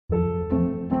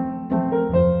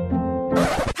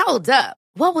Hold up.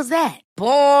 What was that?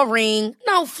 Boring.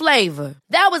 No flavor.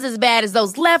 That was as bad as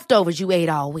those leftovers you ate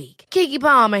all week. Keke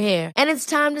Palmer here. And it's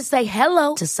time to say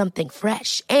hello to something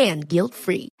fresh and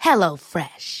guilt-free. Hello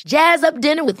Fresh. Jazz up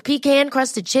dinner with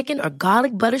pecan-crusted chicken or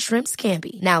garlic butter shrimp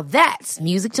scampi. Now that's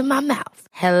music to my mouth.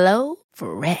 Hello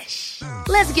Fresh.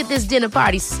 Let's get this dinner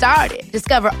party started.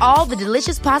 Discover all the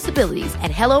delicious possibilities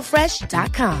at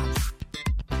hellofresh.com.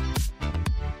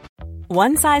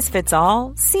 One size fits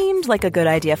all seemed like a good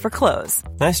idea for clothes.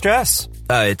 Nice dress.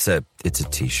 It's a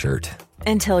t-shirt.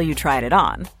 Until you tried it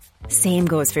on. Same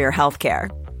goes for your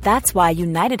healthcare. That's why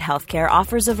United Healthcare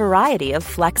offers a variety of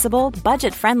flexible,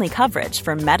 budget-friendly coverage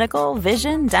for medical,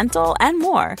 vision, dental, and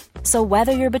more. So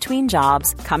whether you're between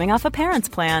jobs, coming off a parent's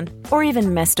plan, or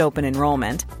even missed open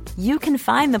enrollment, you can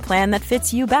find the plan that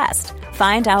fits you best.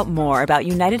 Find out more about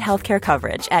United Healthcare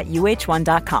coverage at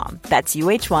uh1.com. That's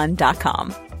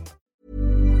uh1.com.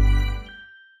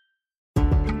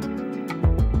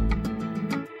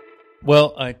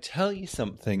 Well, I tell you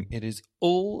something, it is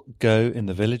all go in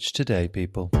the village today,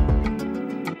 people.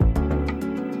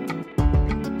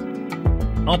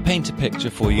 I'll paint a picture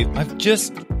for you. I've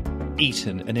just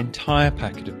eaten an entire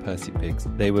packet of Percy Pigs.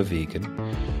 They were vegan.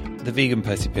 The vegan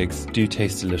Percy Pigs do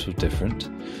taste a little different.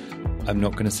 I'm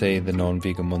not going to say the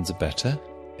non-vegan ones are better.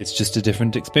 It's just a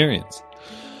different experience.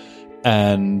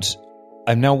 And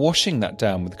I'm now washing that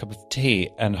down with a cup of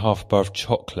tea and half a bar of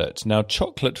chocolate. Now,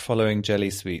 chocolate following jelly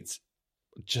sweets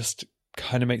just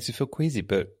kind of makes you feel queasy,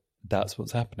 but that's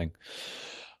what's happening.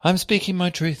 I'm speaking my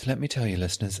truth, let me tell you,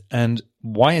 listeners. And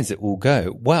why is it all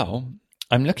go? Well,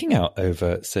 I'm looking out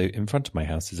over, so in front of my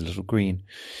house is a little green.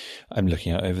 I'm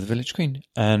looking out over the village green,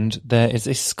 and there is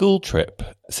a school trip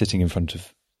sitting in front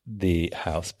of the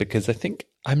house, because I think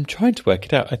I'm trying to work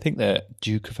it out. I think they're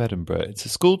Duke of Edinburgh. It's a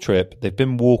school trip. They've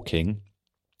been walking.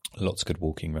 Lots of good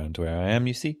walking around where I am,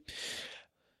 you see.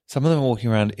 Some of them are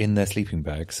walking around in their sleeping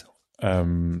bags.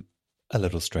 A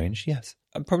little strange, yes.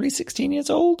 I'm probably 16 years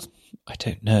old. I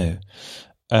don't know.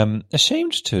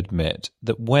 Ashamed to admit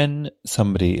that when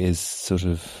somebody is sort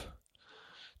of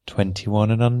 21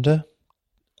 and under,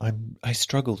 I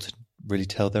struggle to really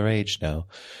tell their age now,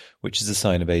 which is a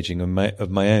sign of aging of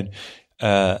my own.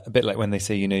 A bit like when they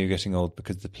say, you're getting old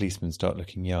because the policemen start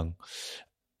looking young.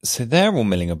 So they're all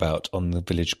milling about on the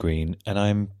village green, and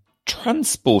I'm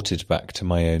transported back to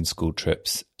my own school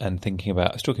trips and thinking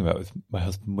about, I was talking about with my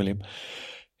husband William,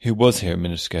 who was here a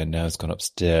minute ago and now has gone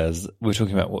upstairs. We were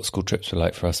talking about what school trips were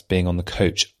like for us being on the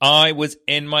coach. I was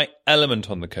in my element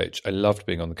on the coach. I loved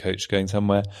being on the coach, going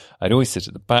somewhere. I'd always sit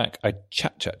at the back. I'd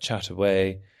chat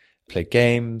away, play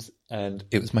games, and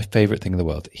it was my favourite thing in the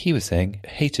world. He was saying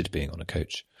hated being on a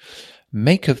coach.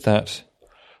 Make of that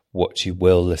what you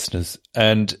will, listeners.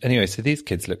 And anyway, so these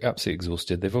kids look absolutely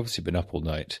exhausted. They've obviously been up all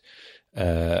night.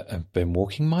 I've been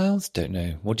walking miles. Don't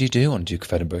know. What do you do on Duke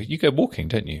of Edinburgh? You go walking,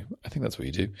 don't you? I think that's what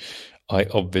you do.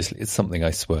 It's something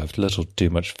I swerved. A little too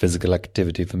much physical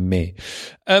activity for me.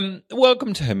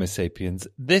 Welcome to Homo Sapiens.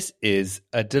 This is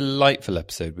a delightful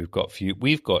episode we've got for you.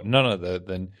 We've got none other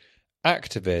than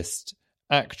activist,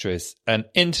 actress, and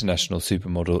international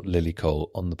supermodel Lily Cole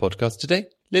on the podcast today.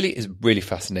 Lily is really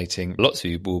fascinating. Lots of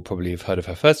you will probably have heard of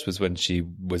her first was when she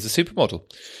was a supermodel.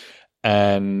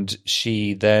 And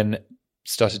she then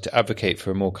started to advocate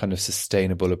for a more kind of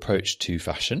sustainable approach to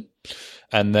fashion,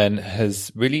 and then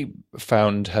has really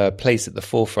found her place at the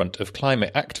forefront of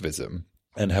climate activism.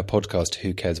 And her podcast,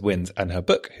 Who Cares Wins, and her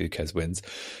book, Who Cares Wins,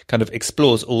 kind of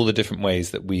explores all the different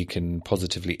ways that we can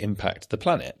positively impact the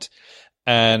planet.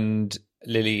 And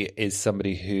Lily is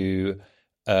somebody who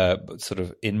sort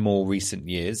of in more recent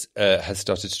years has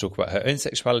started to talk about her own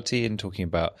sexuality and talking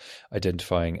about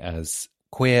identifying as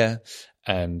queer,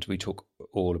 and we talk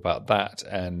all about that,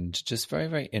 and just very,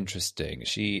 very interesting.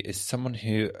 She is someone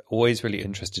who always really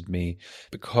interested me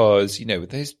because,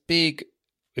 with those big,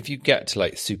 if you get to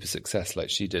like super success like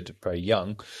she did very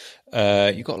young,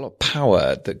 you've got a lot of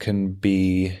power that can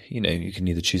be, you can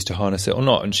either choose to harness it or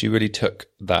not. And she really took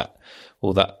that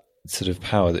sort of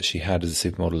power that she had as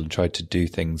a supermodel and tried to do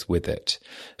things with it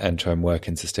and try and work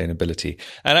in sustainability.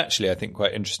 And actually, I think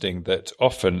quite interesting that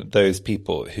often those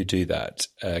people who do that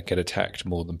get attacked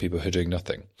more than people who are doing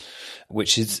nothing,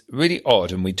 which is really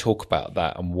odd. And we talk about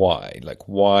that and why. Like,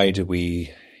 why do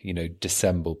we,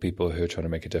 dissemble people who are trying to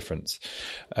make a difference?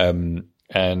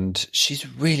 And she's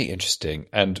really interesting,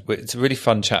 and it's a really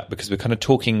fun chat because we're kind of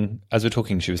talking, as we're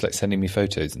talking, she was like sending me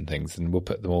photos and things, and we'll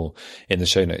put them all in the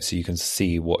show notes so you can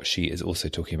see what she is also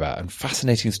talking about, and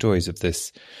fascinating stories of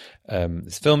this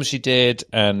film she did,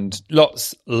 and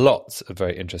lots of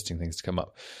very interesting things to come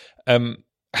up.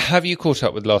 Have you caught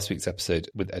up with last week's episode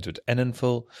with Edward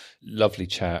Enninful? Lovely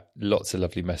chat, lots of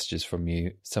lovely messages from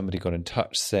you. Somebody got in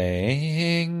touch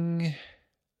saying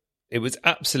it was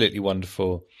absolutely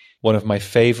wonderful. One of my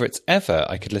favourites ever.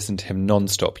 I could listen to him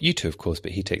non-stop. You too, of course,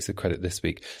 but he takes the credit this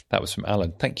week. That was from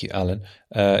Alan. Thank you, Alan.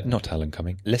 Not Alan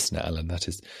Cumming. Listener Alan, that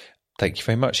is. Thank you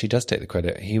very much. He does take the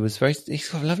credit. He's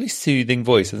got a lovely soothing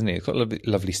voice, hasn't he? He's got a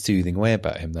lovely soothing way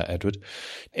about him, that Edward.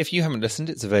 If you haven't listened,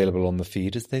 it's available on the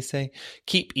feed, as they say.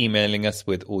 Keep emailing us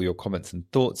with all your comments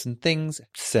and thoughts and things.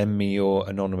 Send me your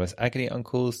anonymous agony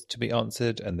uncles to be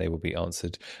answered, and they will be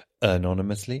answered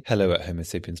anonymously.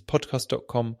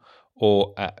 hello@homosapienspodcast.com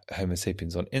or at Homo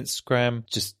Sapiens on Instagram.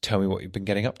 Just tell me what you've been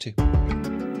getting up to.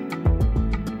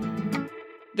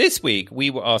 This week, we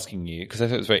were asking you, because I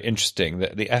thought it was very interesting,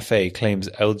 that the FA claims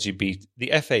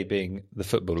the FA being the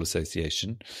Football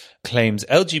Association, claims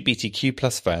LGBTQ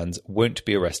plus fans won't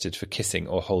be arrested for kissing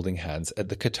or holding hands at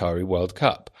the Qatari World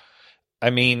Cup. I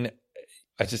mean,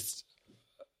 I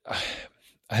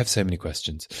have so many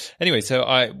questions. Anyway, so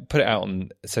I put it out on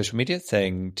social media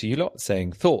saying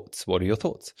thoughts. What are your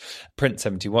thoughts?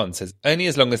 Print71 says, only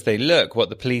as long as they look what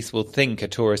the police will think a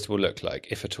tourist will look like,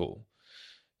 if at all.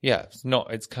 Yeah,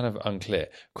 it's kind of unclear.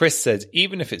 Chris says,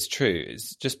 even if it's true,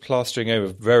 it's just plastering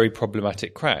over very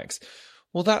problematic cracks.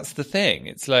 Well, that's the thing.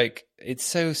 It's like, it's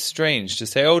so strange to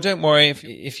say, oh, don't worry,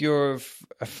 if you're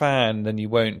a fan, then you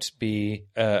won't be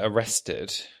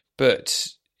arrested. But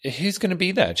who's going to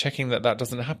be there checking that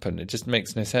doesn't happen? It just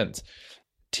makes no sense.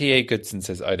 T.A. Goodson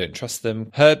says, I don't trust them.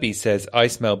 Herbie says, I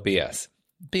smell BS.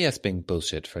 BS being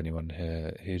bullshit for anyone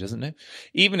who doesn't know.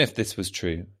 Even if this was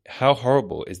true, how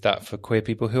horrible is that for queer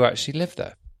people who actually live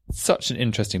there? Such an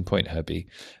interesting point, Herbie.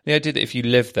 The idea that if you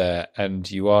live there and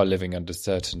you are living under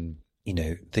certain,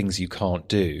 things you can't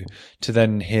do, to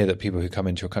then hear that people who come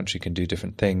into your country can do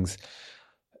different things.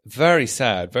 Very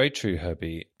sad. Very true,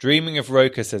 Herbie. Dreaming of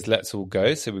Roker says, let's all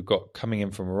go. So we've got coming in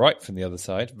from the other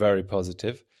side. Very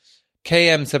positive.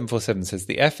 KM747 says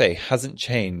the FA hasn't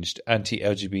changed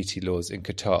anti-LGBT laws in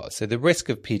Qatar, so the risk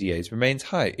of PDAs remains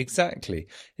high. Exactly.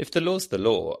 If the law's the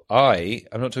law, I'm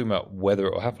not talking about whether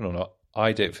it will happen or not,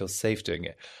 I don't feel safe doing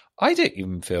it. I don't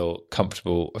even feel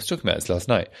comfortable, I was talking about this last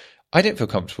night, I don't feel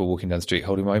comfortable walking down the street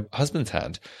holding my husband's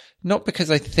hand. Not because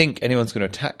I think anyone's going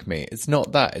to attack me. It's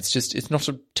not that. It's not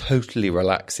a totally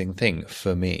relaxing thing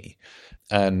for me.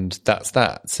 And that's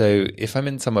that. So if I'm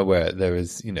in somewhere where there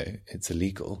is, it's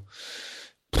illegal,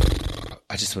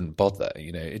 I just wouldn't bother.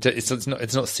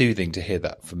 It's not soothing to hear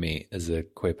that for me as a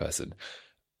queer person.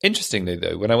 Interestingly,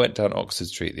 though, when I went down Oxford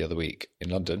Street the other week in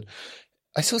London,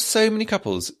 I saw so many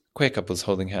queer couples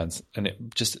holding hands, and it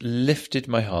just lifted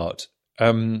my heart.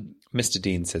 Mr.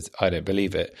 Dean says, I don't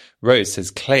believe it. Rose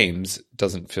says, claims,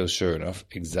 doesn't feel sure enough.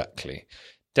 Exactly.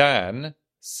 Dan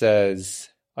says,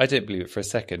 I don't believe it for a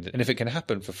second. And if it can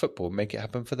happen for football, make it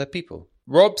happen for their people.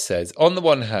 Rob says, on the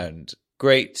one hand,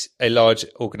 great, a large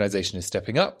organisation is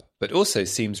stepping up, but also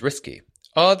seems risky.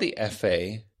 Are the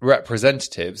FA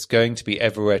representatives going to be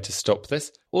everywhere to stop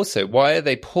this? Also, why are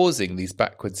they pausing these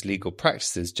backwards legal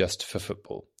practices just for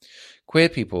football? Queer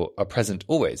people are present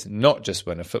always, not just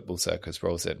when a football circus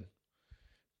rolls in.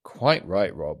 Quite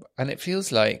right, Rob. And it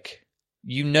feels like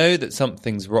that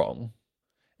something's wrong.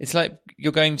 It's like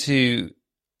you're going to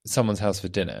someone's house for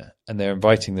dinner and they're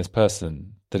inviting this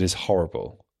person that is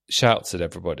horrible, shouts at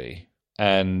everybody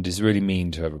and is really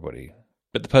mean to everybody.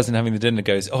 But the person having the dinner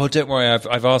goes, oh, don't worry,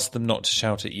 I've asked them not to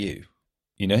shout at you,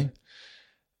 And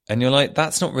you're like,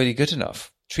 that's not really good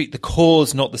enough. Treat the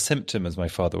cause, not the symptom, as my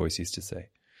father always used to say.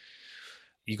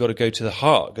 You got to go to the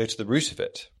heart, go to the root of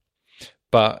it.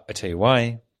 But I tell you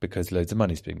why, because loads of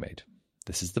money's being made.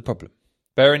 This is the problem.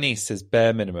 Berenice says,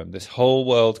 bare minimum. This whole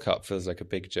World Cup feels like a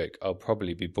big joke. I'll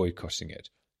probably be boycotting it.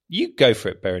 You go for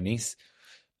it, Berenice.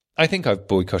 I think I've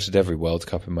boycotted every World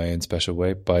Cup in my own special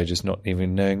way by just not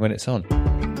even knowing when it's on.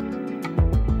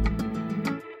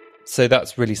 So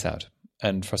that's really sad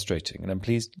and frustrating, and I'm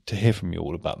pleased to hear from you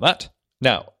all about that.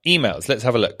 Now, emails. Let's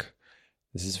have a look.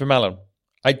 This is from Alan.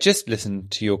 I just listened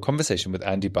to your conversation with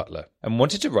Andy Butler and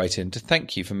wanted to write in to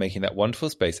thank you for making that wonderful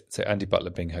space. So Andy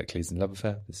Butler being Hercules in Love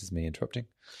Affair. This is me interrupting.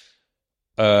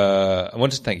 I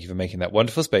wanted to thank you for making that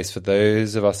wonderful space for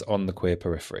those of us on the queer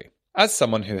periphery. As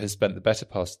someone who has spent the better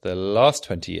part of the last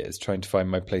 20 years trying to find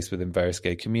my place within various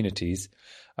gay communities,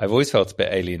 I've always felt a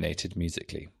bit alienated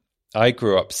musically. I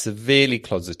grew up severely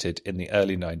closeted in the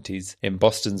early 90s in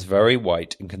Boston's very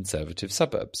white and conservative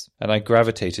suburbs, and I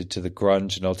gravitated to the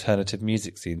grunge and alternative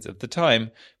music scenes of the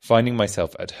time, finding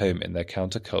myself at home in their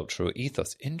countercultural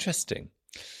ethos. Interesting.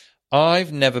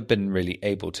 I've never been really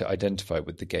able to identify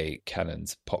with the gay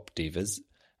canon's pop divas,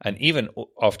 And even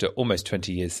after almost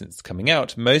 20 years since coming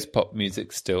out, most pop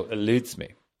music still eludes me.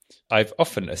 I've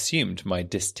often assumed my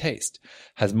distaste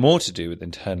has more to do with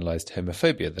internalized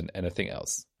homophobia than anything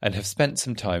else, and have spent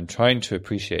some time trying to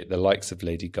appreciate the likes of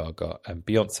Lady Gaga and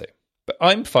Beyoncé. But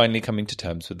I'm finally coming to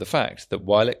terms with the fact that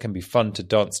while it can be fun to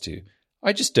dance to,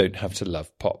 I just don't have to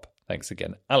love pop. Thanks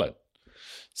again, Alan.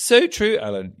 So true,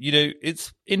 Alan. You know,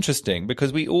 it's interesting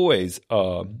because we always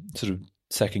are sort of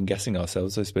second-guessing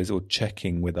ourselves, I suppose, or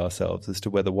checking with ourselves as to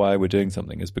whether why we're doing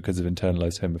something is because of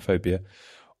internalized homophobia,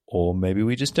 or maybe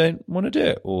we just don't want to do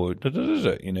it, or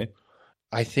you know.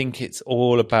 I think it's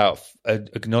all about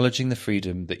acknowledging the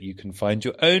freedom that you can find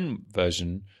your own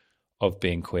version of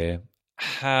being queer,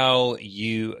 how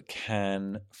you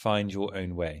can find your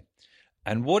own way.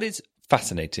 And what is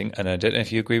fascinating, and I don't know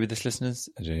if you agree with this, listeners,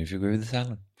 I don't know if you agree with this,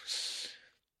 Alan,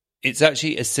 it's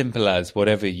actually as simple as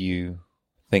whatever you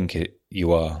think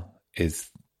you are is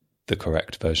the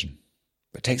correct version.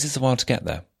 But it takes us a while to get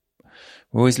there.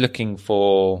 We're always looking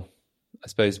for, I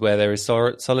suppose, where there is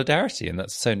solidarity, and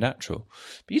that's so natural.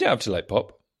 But you don't have to like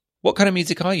pop. What kind of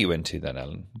music are you into then,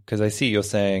 Alan? Because I see you're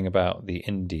saying about the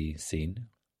indie scene.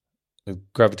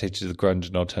 Gravitated to the grunge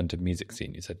and alternative music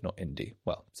scene. You said not indie.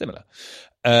 Well, similar.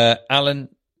 Alan,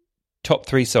 top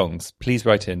 3 songs. Please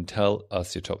write in. Tell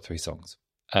us your top 3 songs.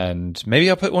 And maybe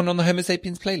I'll put one on the Homo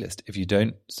Sapiens playlist. If you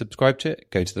don't subscribe to it,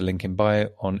 go to the link in bio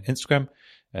on Instagram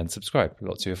and subscribe.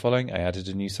 Lots of you are following. I added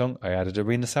a new song. I added a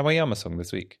Rina Sawayama song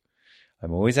this week.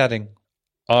 I'm always adding.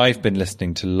 I've been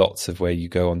listening to lots of where you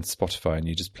go on Spotify and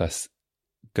you just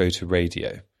go to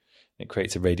radio. It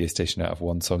creates a radio station out of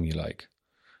one song you like.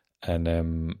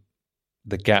 And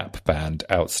the Gap band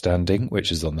Outstanding,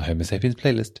 which is on the Homo Sapiens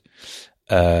playlist.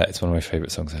 It's one of my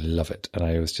favourite songs. I love it.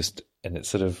 And it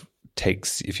sort of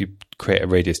takes, if you create a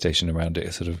radio station around it,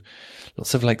 it's sort of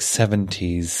lots of like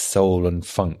 70s soul and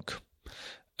funk.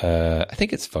 I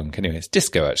think it's funk anyway. It's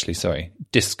disco, actually. Sorry.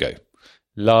 Disco.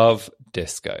 Love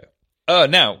disco. Oh,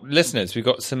 now, listeners, we've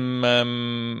got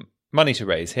some money to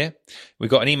raise here. We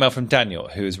got an email from Daniel,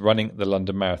 who is running the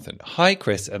London Marathon. Hi,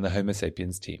 Chris and the Homo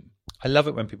Sapiens team. I love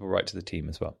it when people write to the team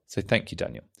as well. So thank you,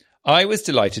 Daniel. I was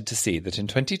delighted to see that in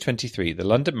 2023, the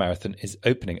London Marathon is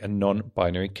opening a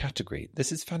non-binary category.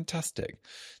 This is fantastic.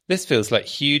 This feels like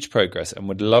huge progress and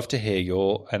would love to hear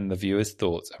your and the viewers'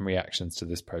 thoughts and reactions to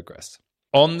this progress.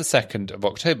 On the 2nd of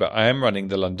October, I am running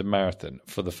the London Marathon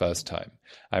for the first time.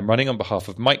 I'm running on behalf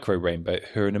of Micro Rainbow,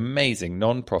 who are an amazing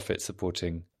non-profit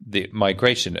supporting the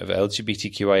migration of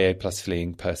LGBTQIA plus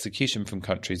fleeing persecution from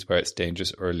countries where it's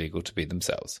dangerous or illegal to be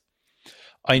themselves.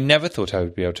 I never thought I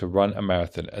would be able to run a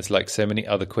marathon, as like so many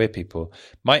other queer people,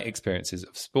 my experiences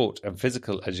of sport and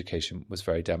physical education was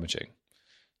very damaging.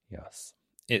 Yes.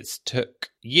 It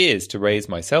took years to raise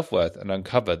my self-worth and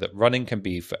uncover that running can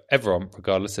be for everyone,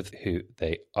 regardless of who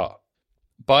they are.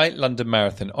 By London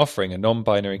Marathon offering a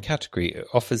non-binary category, it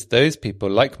offers those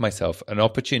people like myself an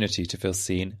opportunity to feel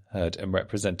seen, heard and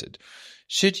represented.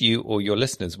 Should you or your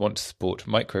listeners want to support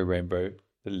Micro Rainbow,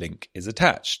 the link is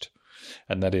attached.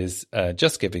 And that is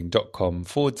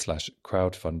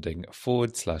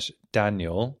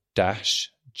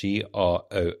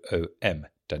justgiving.com/crowdfunding/Daniel-GROOM,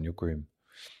 Daniel Groom.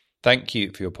 Thank you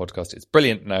for your podcast. It's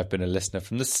brilliant, and I've been a listener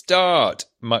from the start.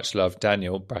 Much love,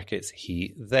 Daniel, brackets,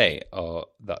 he, they.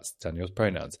 That's Daniel's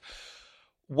pronouns.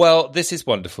 Well, this is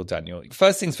wonderful, Daniel.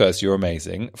 First things first, you're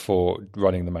amazing for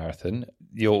running the marathon.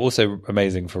 You're also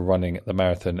amazing for running the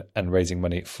marathon and raising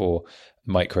money for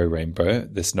Micro Rainbow,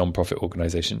 this non-profit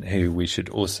organisation, who we should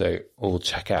also all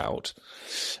check out.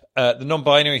 The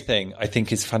non-binary thing, I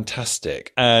think, is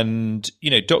fantastic. And, you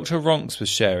know, Dr. Ronks was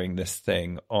sharing this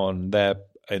thing on their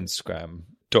Instagram.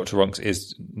 Dr. Ronks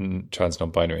is trans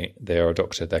non-binary. They are a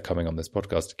doctor. They're coming on this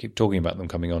podcast. I keep talking about them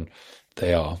coming on.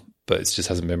 They are, but it just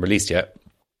hasn't been released yet.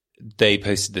 They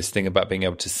posted this thing about being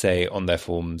able to say on their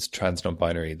forms trans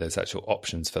non-binary. There's actual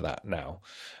options for that now.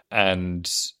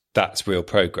 And that's real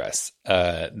progress.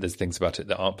 There's things about it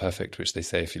that aren't perfect, which they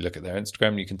say if you look at their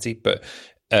Instagram, you can see. But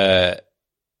I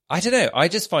don't know. I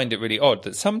just find it really odd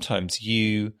that sometimes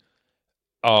you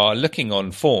are looking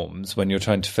on forms when you're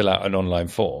trying to fill out an online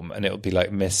form, and it'll be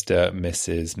like Mr.,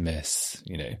 Mrs., Miss,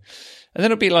 you know. And then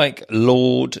it'll be like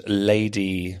Lord,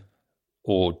 Lady,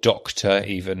 or Doctor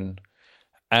even.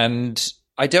 And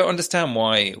I don't understand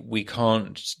why we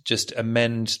can't just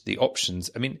amend the options.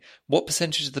 I mean, what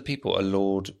percentage of the people are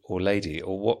Lord or Lady,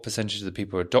 or what percentage of the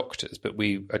people are doctors? But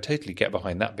we totally get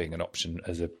behind that being an option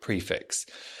as a prefix.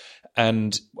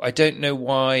 And I don't know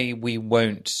why we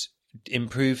won't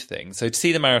improve things. So to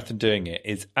see the marathon doing it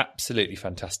is absolutely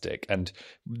fantastic. And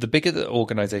the bigger the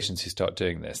organizations who start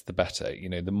doing this, the better. You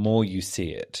know, the more you see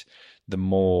it, the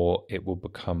more it will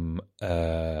become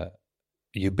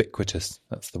ubiquitous.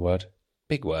 That's the word.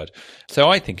 Big word. So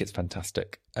I think it's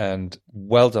fantastic, and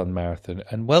well done, marathon,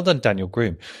 and well done, Daniel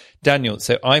Groom. Daniel,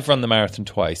 so I've run the marathon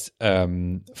twice.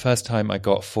 First time I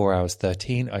got 4 hours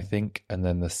 13, I think, and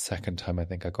then the second time I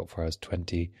think I got 4 hours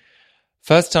 20.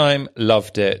 First time,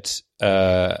 loved it.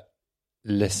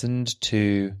 Listened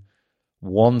to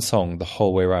one song the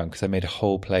whole way around because I made a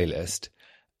whole playlist.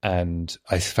 And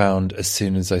I found as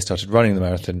soon as I started running the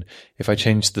marathon, if I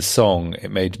changed the song,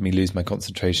 it made me lose my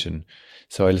concentration.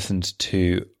 So I listened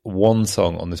to one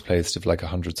song on this playlist of like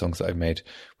 100 songs that I've made,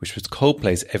 which was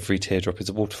Coldplay's Every Teardrop is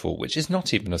a Waterfall, which is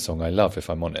not even a song I love, if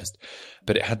I'm honest.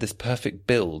 But it had this perfect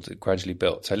build. It gradually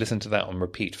built. So I listened to that on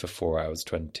repeat for 4 hours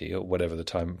 20 or whatever the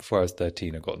time, 4 hours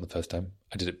 13 I got on the first time.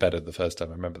 I did it better the first time.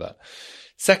 I remember that.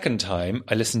 Second time,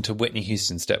 I listened to Whitney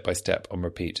Houston Step by Step on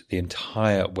repeat the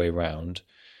entire way round.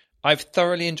 I've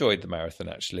thoroughly enjoyed the marathon,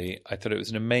 actually. I thought it was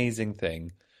an amazing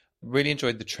thing. Really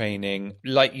enjoyed the training.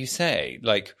 Like you say,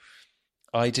 like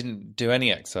I didn't do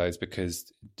any exercise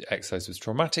because exercise was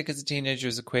traumatic as a teenager,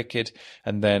 as a queer kid.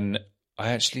 And then I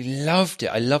actually loved it.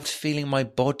 I loved feeling my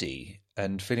body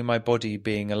and feeling my body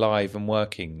being alive and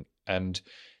working. And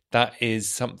that is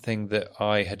something that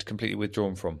I had completely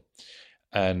withdrawn from.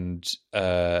 And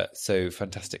so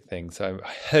fantastic thing. So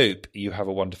I hope you have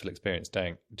a wonderful experience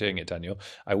doing it, Daniel.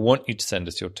 I want you to send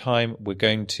us your time. We're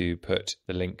going to put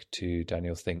the link to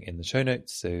Daniel's thing in the show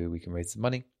notes so we can raise some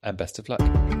money, and best of luck.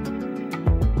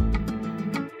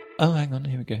 Oh, hang on,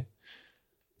 here we go.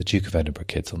 The Duke of Edinburgh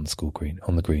kids on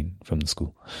the green from the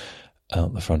school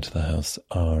out the front of the house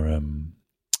are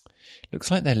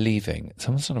looks like they're leaving.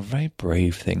 Someone's done a very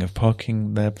brave thing of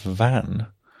parking their van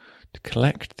to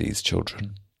collect these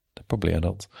children. They're probably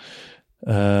adults.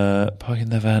 Parking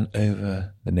their van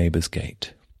over the neighbour's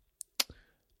gate.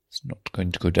 It's not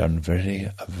going to go down very,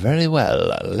 very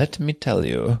well, let me tell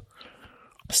you.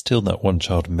 Still that one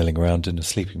child milling around in a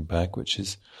sleeping bag, which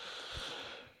is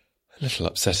a little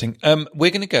upsetting.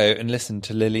 We're going to go and listen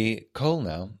to Lily Cole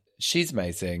now. She's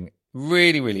amazing.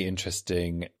 Really, really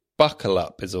interesting. Buckle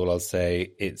up is all I'll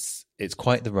say. It's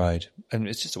quite the ride. And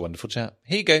it's just a wonderful chat.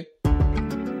 Here you go.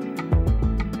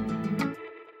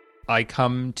 I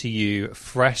come to you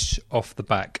fresh off the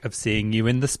back of seeing you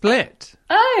in The Split.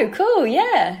 Oh, cool,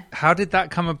 yeah. How did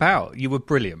that come about? You were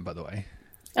brilliant, by the way.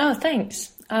 Oh,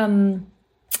 thanks.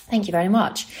 Thank you very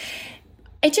much.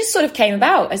 It just sort of came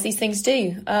about, as these things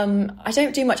do. I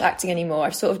don't do much acting anymore.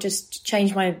 I've sort of just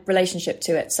changed my relationship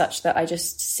to it such that I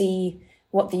just see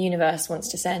what the universe wants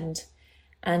to send.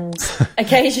 And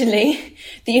occasionally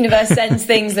the universe sends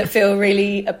things that feel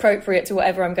really appropriate to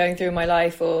whatever I'm going through in my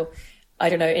life, or I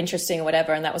don't know, interesting or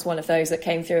whatever. And that was one of those that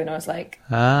came through, and I was like,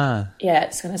 yeah,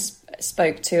 it's kind of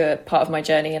spoke to a part of my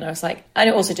journey. And I was like, and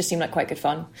it also just seemed like quite good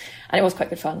fun. And it was quite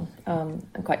good fun,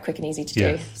 and quite quick and easy to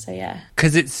do. So yeah.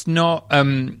 Because it's not,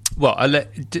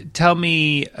 tell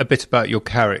me a bit about your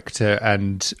character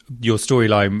and your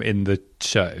storyline in the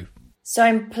show. So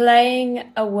I'm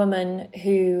playing a woman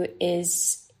who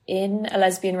is in a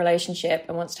lesbian relationship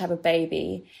and wants to have a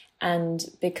baby, and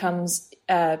becomes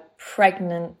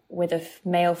pregnant with a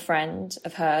male friend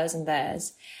of hers and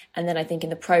theirs. And then I think in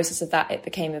the process of that, it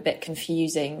became a bit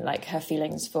confusing, like her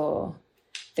feelings for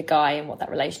the guy and what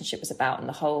that relationship was about, and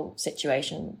the whole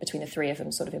situation between the three of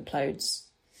them sort of implodes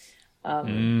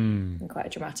in quite a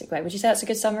dramatic way. Would you say that's a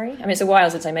good summary? I mean, it's a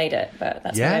while since I made it, but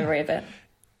that's my memory of it.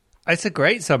 It's a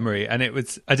great summary. And it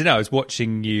was, I don't know, I was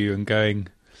watching you and going,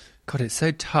 God, it's so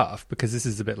tough, because this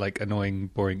is a bit like annoying,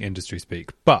 boring industry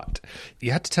speak. But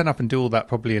you had to turn up and do all that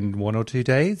probably in 1 or 2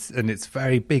 days. And it's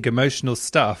very big emotional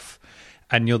stuff.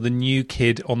 And you're the new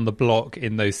kid on the block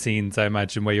in those scenes, I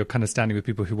imagine, where you're kind of standing with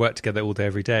people who work together all day,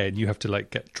 every day. And you have to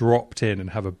like get dropped in and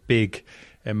have a big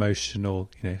emotional,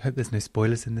 hope there's no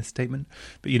spoilers in this statement,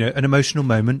 but an emotional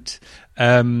moment.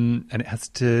 And it has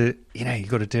to, you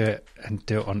got to do it and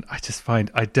do it on, I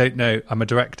don't know, I'm a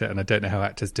director and I don't know how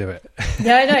actors do it.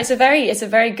 No, it's a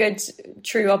very good,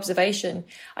 true observation.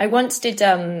 I once did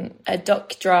a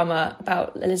doc drama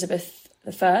about Elizabeth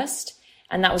I,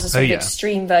 and that was a sort of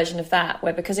extreme version of that,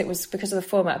 where because of the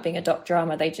format of being a doc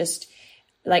drama, they just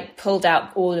like pulled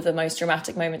out all of the most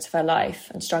dramatic moments of her life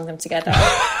and strung them together.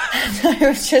 And I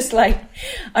was just like,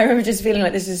 I remember just feeling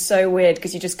like this is so weird,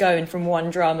 because you just go in from one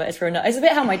drama to another. It's a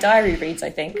bit how my diary reads, I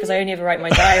think, because I only ever write my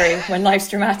diary when life's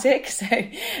dramatic. So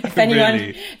if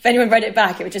anyone read it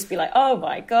back, it would just be like, oh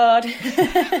my God.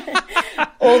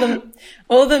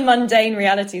 all the mundane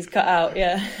realities cut out.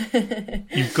 Yeah.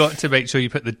 You've got to make sure you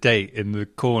put the date in the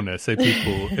corner so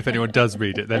people, if anyone does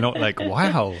read it, they're not like,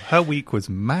 wow, her week was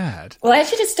mad. Well, I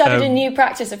actually just started a new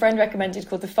practice a friend recommended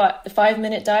called the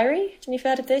 5-minute diary. Have you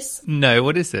heard of this? No,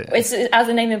 what is it? It's, as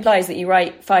the name implies, that you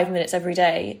write 5 minutes every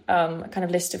day, a kind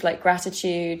of list of like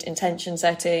gratitude, intention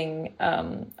setting,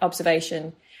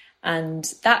 observation.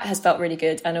 And that has felt really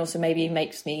good, and also maybe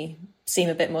makes me seem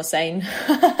a bit more sane.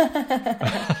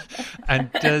 And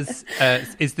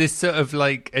is this sort of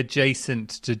like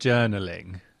adjacent to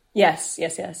journaling? Yes.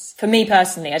 For me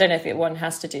personally, I don't know if one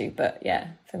has to do, but yeah,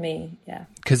 for me, yeah.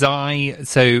 Because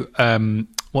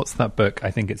what's that book? I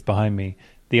think it's behind me.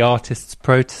 The Artist's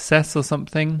Process or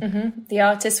something? Mm-hmm. The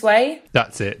Artist's Way.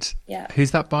 That's it. Yeah. Who's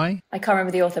that by? I can't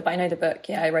remember the author, but I know the book.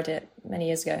 Yeah, I read it many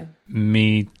years ago.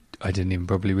 I didn't even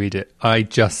probably read it. I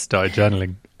just started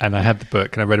journaling and I had the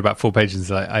book and I read about 4 pages.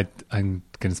 I'm going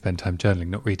to spend time journaling,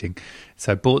 not reading.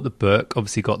 So I bought the book,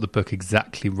 obviously got the book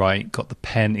exactly right, got the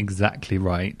pen exactly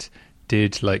right,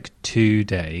 did like 2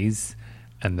 days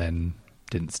and then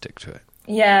didn't stick to it.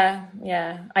 Yeah.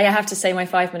 I have to say my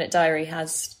 5-minute diary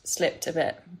has slipped a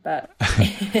bit, but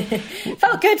it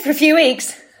felt good for a few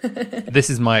weeks. This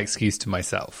is my excuse to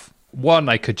myself. One,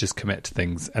 I could just commit to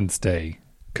things and stay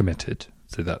committed.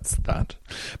 So that's that.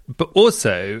 But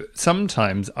also,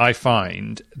 sometimes I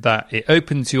find that it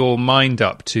opens your mind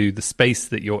up to the space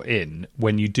that you're in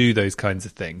when you do those kinds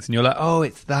of things. And you're like, oh,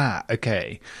 it's that.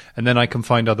 Okay. And then I can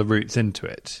find other routes into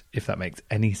it, if that makes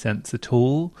any sense at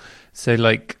all. So,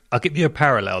 like, I'll give you a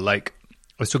parallel. Like, I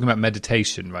was talking about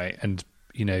meditation, right? And,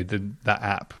 you know, that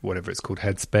app, whatever it's called,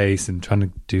 Headspace, and trying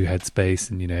to do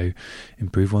Headspace and, you know,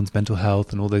 improve one's mental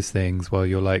health and all those things while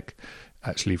you're, like,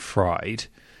 actually fried.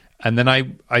 And then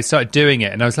I started doing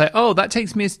it and I was like, oh, that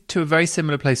takes me to a very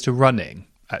similar place to running,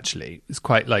 actually. It's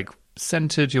quite like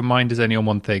centered, your mind is only on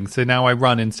one thing. So now I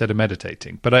run instead of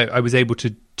meditating. But I was able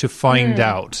to find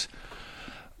out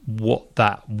what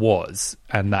that was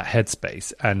and that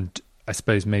headspace. And I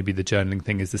suppose maybe the journaling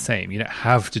thing is the same. You don't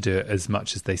have to do it as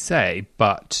much as they say,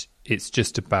 but it's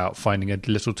just about finding a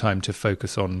little time to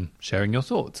focus on sharing your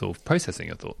thoughts or processing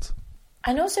your thoughts.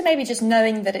 And also maybe just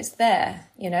knowing that it's there,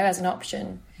 you know, as an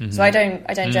option. Mm-hmm. So I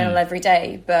don't journal every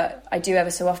day, but I do ever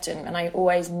so often. And I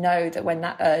always know that when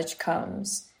that urge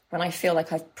comes, when I feel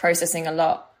like I'm processing a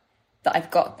lot, that I've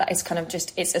got that it's kind of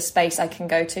just, it's a space I can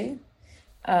go to.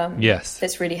 Yes.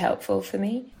 That's really helpful for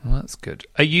me. Well, that's good.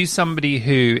 Are you somebody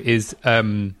who is,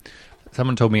 someone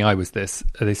told me I was this,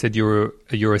 they said you're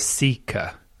a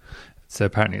seeker. So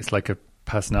apparently it's like a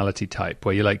personality type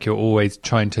where you're always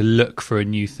trying to look for a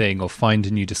new thing or find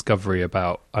a new discovery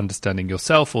about understanding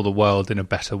yourself or the world in a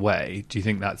better way. Do you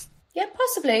think that's... Yeah,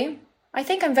 possibly. I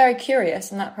think I'm very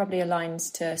curious and that probably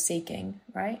aligns to seeking,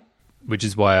 right? Which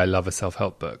is why I love a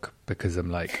self-help book, because I'm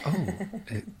like, oh,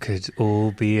 it could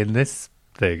all be in this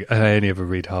thing. And I only ever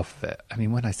read half of it. I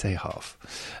mean, when I say half...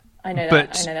 I know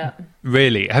that.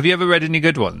 Really? Have you ever read any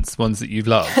good ones that you've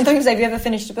loved? I thought you were saying, have you ever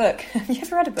finished a book? Have you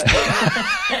ever read a book?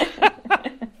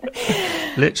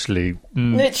 Literally,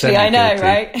 I know,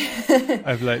 right?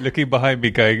 I'm like looking behind me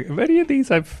going, have any of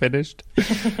these I've finished?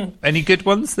 Any good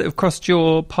ones that have crossed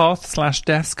your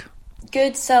path/desk?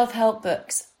 Good self-help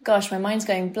books. Gosh, my mind's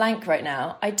going blank right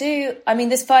now.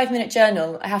 This 5-minute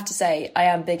journal, I have to say, I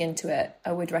am big into it.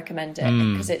 I would recommend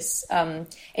it because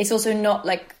it's also not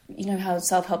like, you know, how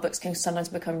self-help books can sometimes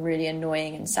become really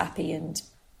annoying and sappy and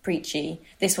preachy.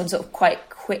 This one sort of quite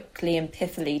quickly and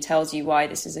pithily tells you why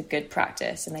this is a good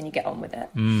practice, and then you get on with it,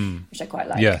 which I quite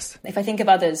like. Yes. If I think of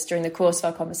others during the course of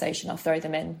our conversation, I'll throw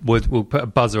them in. We'll put a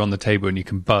buzzer on the table and you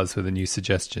can buzz with a new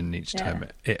suggestion each time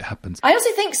it happens. I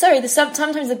also think,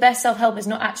 sometimes the best self-help is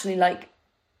not actually like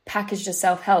packaged as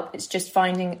self-help. It's just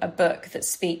finding a book that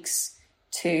speaks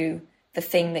to the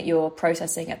thing that you're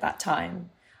processing at that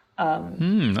time.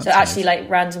 So actually, like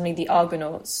randomly, The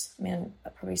Argonauts. I mean,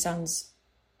 that probably sounds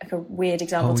like a weird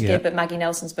example to give, but Maggie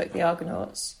Nelson's book, The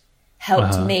Argonauts,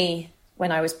 helped me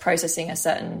when I was processing a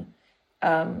certain,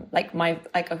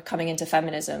 coming into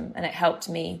feminism, and it helped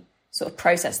me sort of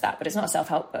process that. But it's not a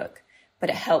self-help book,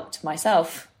 but it helped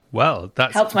myself. Well,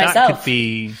 that could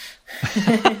be...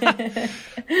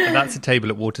 That's a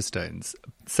table at Waterstones.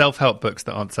 Self-help books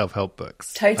that aren't self-help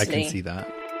books. Totally. I can see that.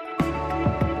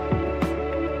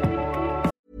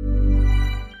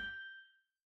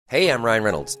 Hey, I'm Ryan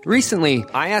Reynolds. Recently,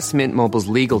 I asked Mint Mobile's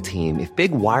legal team if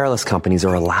big wireless companies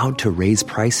are allowed to raise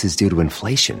prices due to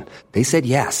inflation. They said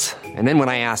yes. And then when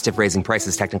I asked if raising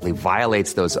prices technically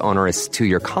violates those onerous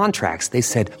 2-year contracts, they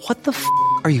said, "What the f***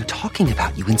 are you talking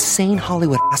about, you insane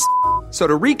Hollywood ass f- So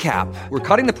to recap, we're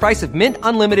cutting the price of Mint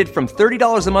Unlimited from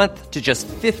 $30 a month to just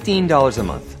 $15 a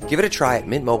month. Give it a try at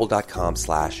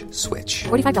mintmobile.com/switch.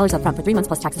 $45 up front for 3 months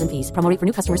plus taxes and fees. Promo rate for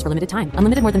new customers for limited time.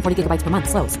 Unlimited more than 40 gigabytes per month.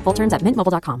 Slows full terms at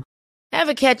mintmobile.com.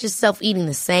 Ever catch yourself eating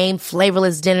the same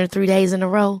flavorless dinner 3 days in a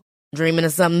row? Dreaming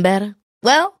of something better?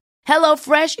 Well,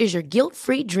 HelloFresh is your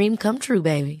guilt-free dream come true,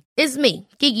 baby. It's me,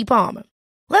 Keke Palmer.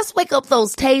 Let's wake up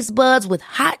those taste buds with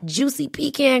hot, juicy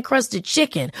pecan-crusted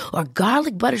chicken or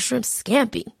garlic butter shrimp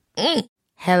scampi.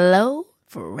 Hello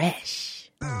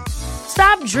Fresh.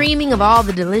 Stop dreaming of all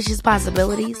the delicious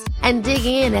possibilities and dig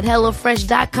in at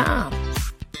HelloFresh.com.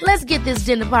 Let's get this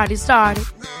dinner party started.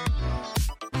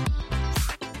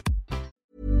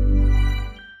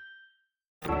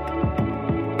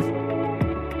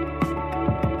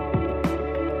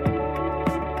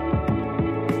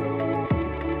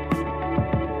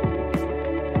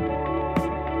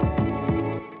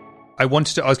 I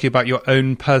wanted to ask you about your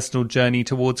own personal journey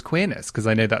towards queerness, because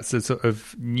I know that's a sort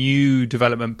of new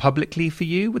development publicly for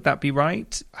you. Would that be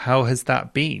right? How has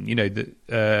that been? You know,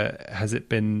 has it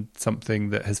been something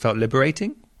that has felt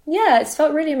liberating? Yeah, it's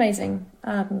felt really amazing.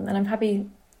 And I'm happy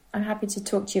to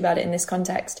talk to you about it in this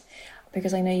context,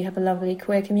 because I know you have a lovely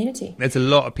queer community. There's a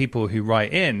lot of people who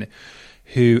write in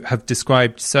who have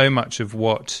described so much of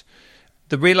what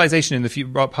the realization in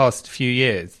the past few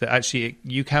years that actually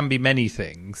you can be many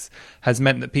things has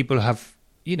meant that people have,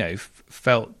 you know,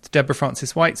 felt, Deborah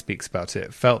Francis White speaks about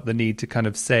it, felt the need to kind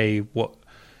of say what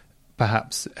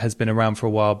perhaps has been around for a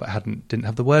while but didn't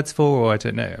have the words for, or I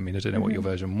don't know. I mean, I don't know what your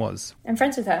version was. I'm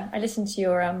friends with her. I listened to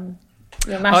your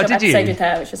mashup episode with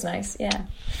her, which was nice. Yeah.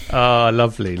 Oh,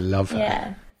 lovely. Love her.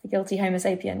 Yeah. The Guilty Homo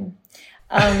Sapien.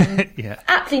 Yeah.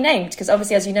 Aptly named, because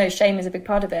obviously, as you know, shame is a big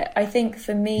part of it. I think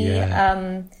for me,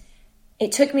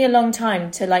 it took me a long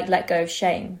time to let go of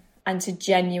shame and to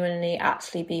genuinely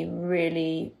actually be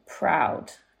really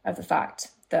proud of the fact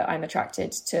that I'm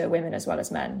attracted to women as well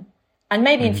as men. And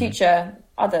maybe in future,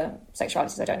 other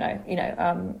sexualities, I don't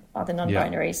know, other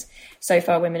non-binaries, so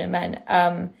far women and men.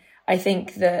 I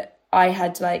think that I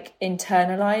had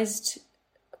internalized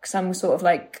some sort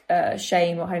of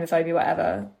shame or homophobia,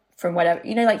 whatever, from whatever,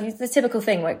 the typical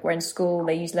thing, where in school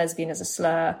they use lesbian as a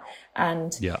slur,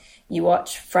 and you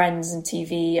watch Friends and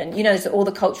TV, and all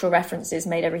the cultural references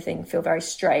made everything feel very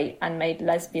straight and made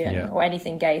lesbian or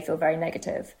anything gay feel very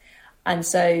negative. And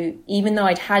so even though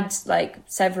I'd had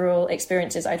several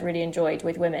experiences I'd really enjoyed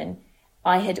with women,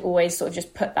 I had always sort of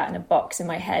just put that in a box in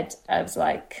my head as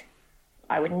I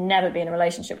would never be in a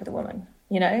relationship with a woman,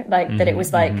 that it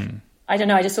was I don't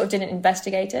know, I just sort of didn't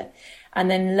investigate it. And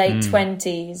then late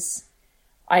 20s,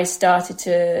 I started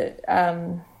to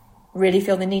really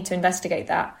feel the need to investigate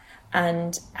that,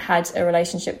 and had a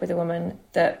relationship with a woman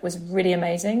that was really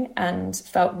amazing and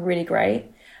felt really great.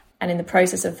 And in the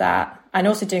process of that, and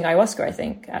also doing ayahuasca, I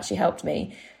think actually helped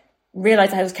me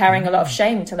realize I was carrying a lot of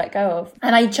shame to let go of.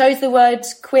 And I chose the word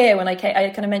queer when I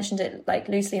kind of mentioned it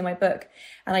loosely in my book.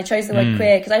 And I chose the word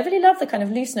queer because I really love the kind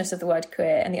of looseness of the word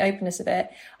queer and the openness of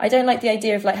it. I don't like the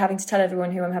idea of having to tell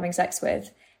everyone who I'm having sex with.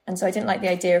 And so I didn't like the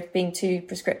idea of being too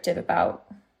prescriptive about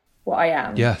what I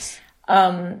am. Yes.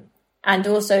 And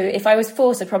also, if I was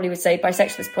forced, I probably would say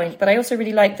bisexual at this point. But I also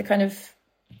really like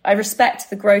I respect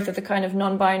the growth of the kind of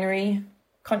non-binary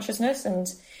consciousness.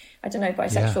 And I don't know,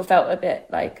 bisexual felt a bit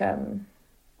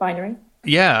binary.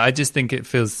 Yeah, I just think it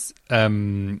feels...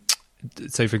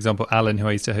 so, for example, Alan, who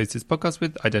I used to host his podcast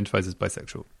with, identifies as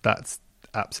bisexual. That's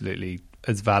absolutely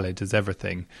as valid as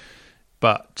everything.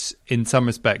 But in some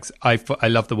respects, I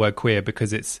love the word queer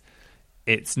because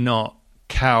it's not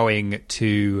cowing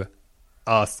to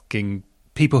asking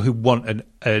people who want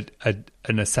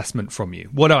an assessment from you.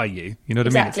 What are you? You know what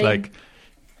Exactly. I mean?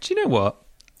 It's do you know what?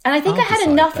 And I think I had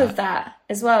enough of that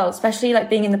as well, especially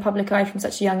being in the public eye from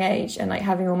such a young age, and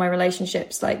having all my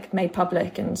relationships made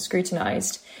public and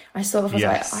scrutinized. I sort of was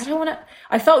I don't want to.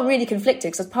 I felt really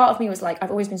conflicted because part of me was I've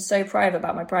always been so private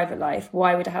about my private life.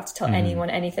 Why would I have to tell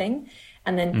anyone anything?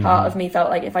 And then part of me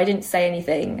felt if I didn't say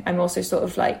anything, I'm also sort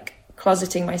of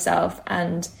closeting myself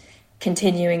and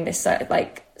continuing this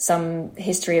some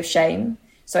history of shame.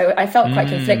 So I felt quite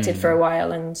conflicted for a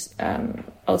while, and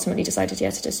ultimately decided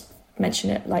to just mention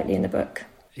it lightly in the book.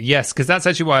 Yes, because that's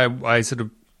actually why I sort of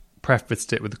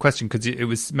prefaced it with the question, because it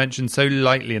was mentioned so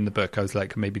lightly in the book. I was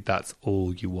maybe that's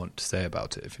all you want to say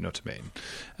about it, if you know what I mean,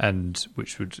 and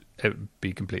which would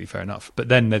be completely fair enough. But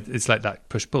then it's that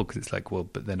push-pull, because it's well,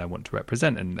 but then I want to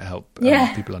represent and help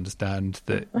people understand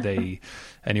that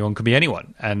anyone can be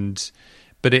anyone.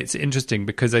 But it's interesting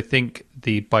because I think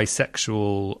the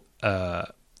bisexual... I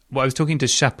was talking to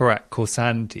Shaparak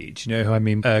Khorsandi. Do you know who I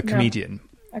mean? Comedian.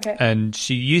 Okay. And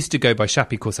she used to go by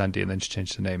Shappi Khorsandi, and then she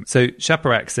changed her name. So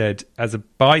Shaparak said, as a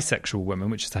bisexual woman,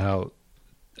 which is how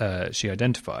she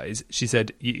identifies, she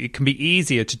said it can be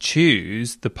easier to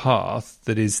choose the path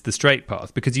that is the straight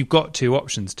path because you've got two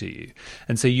options to you.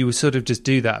 And so you sort of just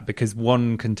do that because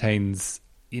one contains,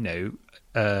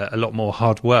 a lot more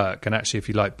hard work. And actually, if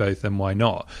you like both, then why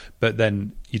not? But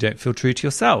then you don't feel true to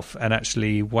yourself. And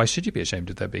actually, why should you be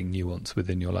ashamed of there being nuance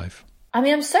within your life? I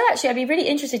mean, I'd be really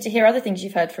interested to hear other things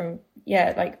you've heard from,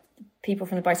 like people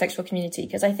from the bisexual community,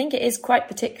 because I think it is quite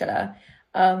particular.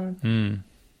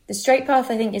 The straight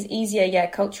path, I think, is easier,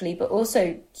 culturally, but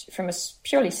also from a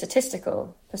purely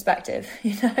statistical perspective,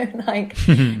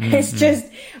 it's just,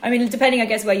 I mean, depending, I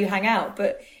guess, where you hang out,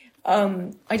 but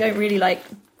I don't really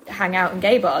hang out in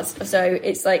gay bars. So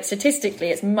it's like, statistically,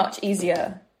 it's much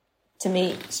easier to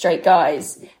meet straight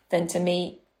guys than to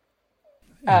meet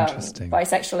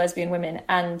bisexual lesbian women,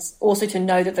 and also to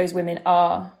know that those women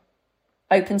are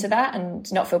open to that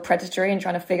and not feel predatory and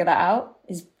trying to figure that out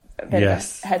is a bit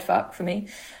of a head fuck for me.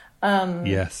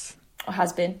 Yes. Or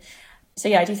has been.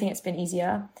 So I do think it's been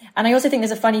easier. And I also think there's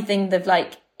a funny thing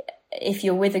that if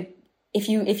you're with if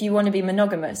you want to be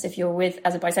monogamous, if you're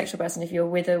as a bisexual person, if you're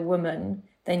with a woman,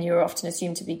 then you're often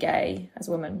assumed to be gay as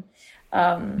a woman.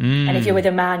 And if you're with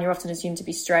a man, you're often assumed to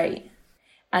be straight.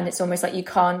 And it's almost like you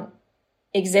can't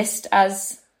exist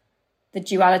as the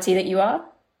duality that you are,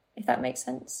 if that makes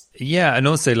sense. Yeah, and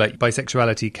also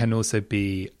bisexuality can also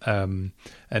be an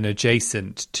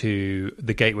adjacent to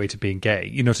the gateway to being gay.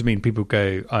 You know what I mean? People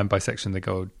go, I'm bisexual, and they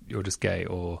go, you're just gay,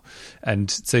 and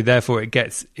so therefore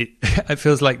it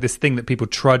feels like this thing that people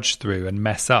trudge through and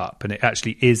mess up, and it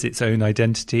actually is its own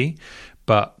identity,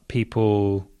 but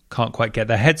people can't quite get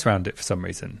their heads around it for some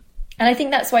reason. And I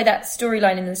think that's why that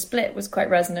storyline in The Split was quite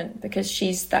resonant,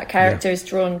 because that character is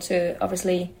drawn to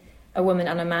obviously a woman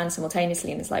and a man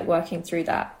simultaneously, and it's working through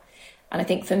that. And I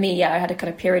think for me, I had a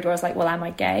kind of period where I was like, well, am I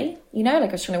gay? I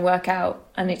was trying to work out,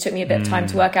 and it took me a bit of time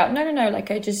to work out. No,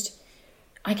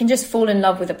 I can just fall in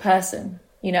love with a person,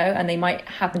 and they might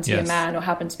happen to be a man or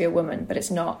happen to be a woman, but it's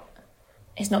not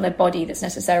their body that's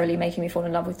necessarily making me fall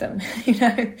in love with them,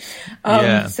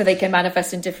 so they can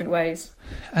manifest in different ways.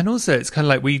 And also it's kind of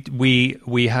like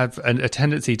we have a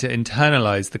tendency to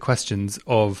internalize the questions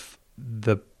of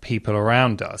the people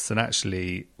around us, and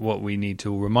actually what I need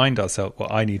to remind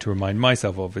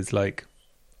myself of is I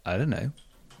don't know,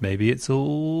 maybe it's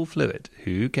all fluid,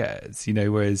 who cares,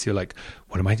 whereas you're like,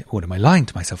 what am I lying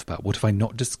to myself about? What have I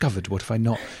not discovered? What have I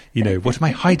not, what am I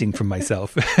hiding from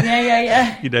myself?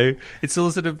 Yeah. It's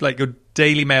all sort of like your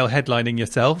Daily Mail headlining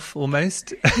yourself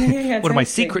almost. What are my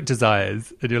secret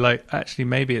desires? And you're like, actually,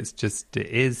 maybe it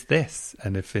is this.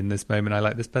 And if in this moment I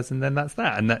like this person, then that's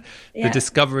that. And that the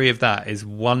discovery of that is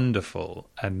wonderful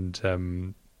and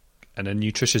a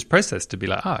nutritious process to be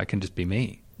like, I can just be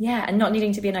me. Yeah, and not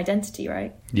needing to be an identity,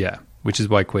 right? Yeah, which is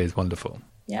why queer is wonderful.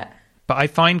 Yeah. But I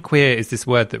find queer is this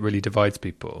word that really divides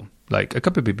people. A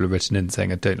couple of people have written in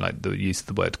saying I don't like the use of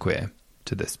the word queer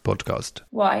to this podcast.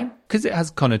 Why? Because it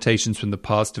has connotations from the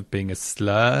past of being a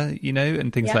slur,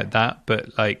 and things like that. But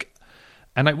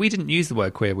we didn't use the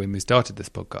word queer when we started this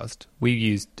podcast. We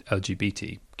used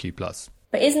LGBTQ+.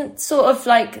 But isn't sort of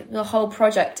the whole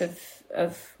project of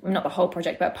not the whole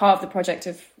project, but part of the project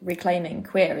of reclaiming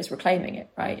queer is reclaiming it,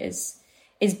 right? Is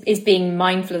being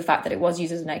mindful of the fact that it was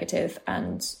used as a negative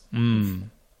and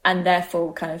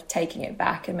therefore kind of taking it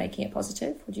back and making it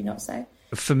positive, would you not say?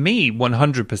 For me,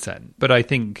 100%. But I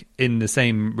think in the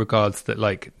same regards that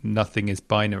nothing is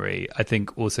binary, I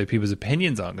think also people's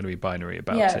opinions aren't going to be binary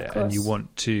about it. And you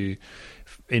want to,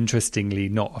 interestingly,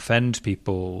 not offend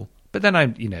people. But then I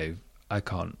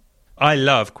can't. I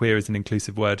love queer as an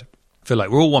inclusive word. I feel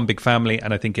like we're all one big family,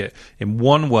 and I think it, in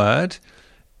one word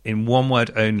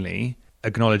only,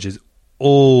 acknowledges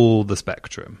all the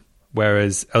spectrum,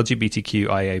 whereas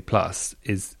LGBTQIA+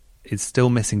 is still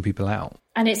missing people out.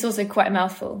 And it's also quite a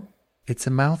mouthful. It's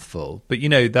a mouthful. But,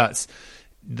 that's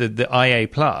the IA+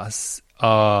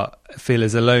 feel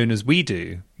as alone as we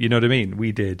do. You know what I mean?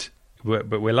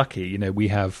 But we're lucky. We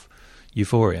have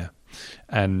Euphoria.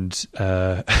 And which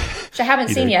I haven't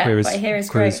seen yet, but I hear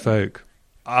it's great. Folk.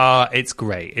 It's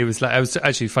great. It was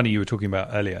actually funny you were talking about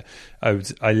earlier.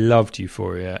 I loved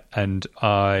Euphoria, and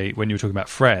when you were talking about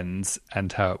Friends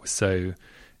and how it was so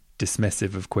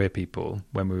dismissive of queer people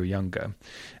when we were younger,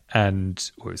 or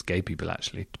it was gay people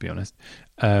actually, to be honest.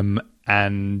 It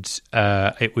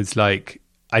was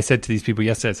I said to these people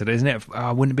yesterday, I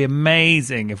said, wouldn't it be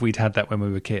amazing if we'd had that when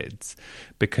we were kids?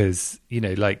 Because,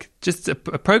 like just a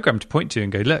program to point to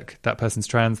and go, look, that person's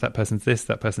trans, that person's this,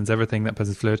 that person's everything, that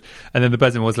person's fluid. And then the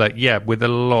person was like, yeah, with a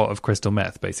lot of crystal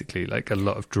meth, basically, like a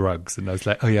lot of drugs. And I was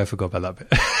like, oh yeah, I forgot about that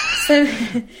bit. So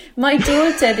my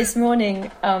daughter this morning,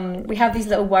 we have these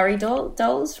little worry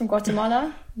dolls from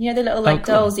Guatemala. The little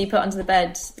dolls you put under the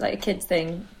bed, like a kid's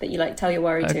thing that you like tell your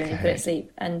worry to and you put it to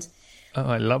sleep. And oh,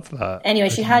 I love that. Anyway,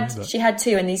 she had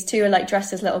 2, and these 2 are like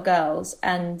dressed as little girls.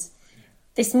 And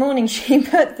this morning she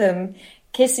put them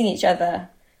kissing each other,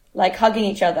 like hugging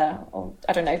each other, or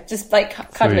I don't know, just like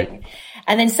cuddling. Sweet.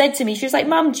 And then said to me, she was like,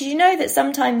 Mum, do you know that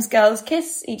sometimes girls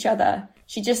kiss each other?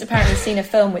 She'd just apparently seen a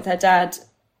film with her dad,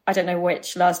 I don't know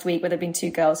which, last week, where there'd been 2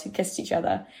 girls who kissed each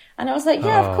other. And I was like,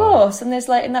 yeah, of course. And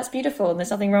and that's beautiful. And there's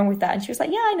nothing wrong with that. And she was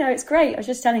like, yeah, I know, it's great. I was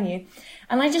just telling you.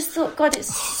 And I just thought, God,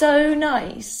 it's so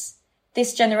nice,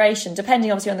 this generation,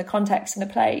 depending obviously on the context and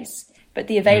the place, but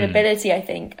the availability, I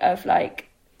think, of like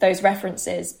those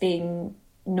references being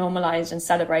normalized and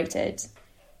celebrated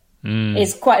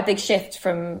is quite a big shift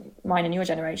from mine and your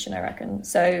generation, I reckon.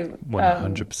 So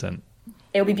 100%.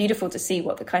 It'll be beautiful to see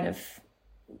what the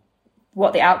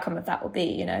outcome of that will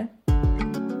be,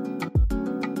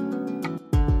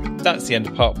 That's the end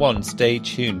of part 1. Stay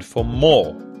tuned for more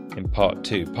in part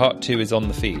 2. Part 2 is on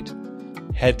the feed.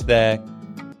 Head there,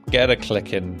 get a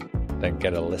click in, then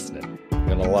get a listening. You're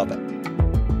going to love it.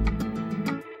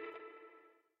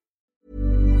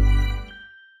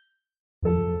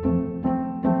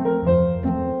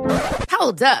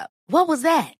 Hold up. What was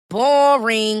that?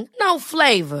 Boring. No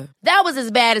flavor. That was as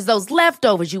bad as those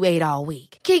leftovers you ate all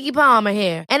week. Keke Palmer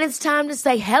here, and it's time to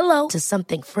say hello to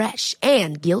something fresh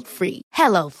and guilt-free.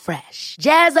 Hello Fresh.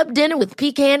 Jazz up dinner with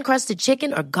pecan-crusted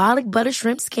chicken or garlic butter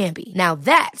shrimp scampi. Now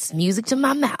that's music to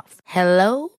my mouth.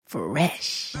 Hello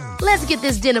Fresh. Let's get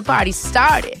this dinner party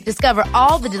started. Discover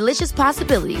all the delicious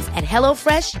possibilities at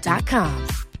HelloFresh.com.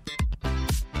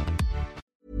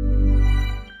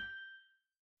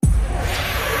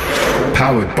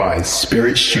 Powered by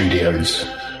Spirit Studios.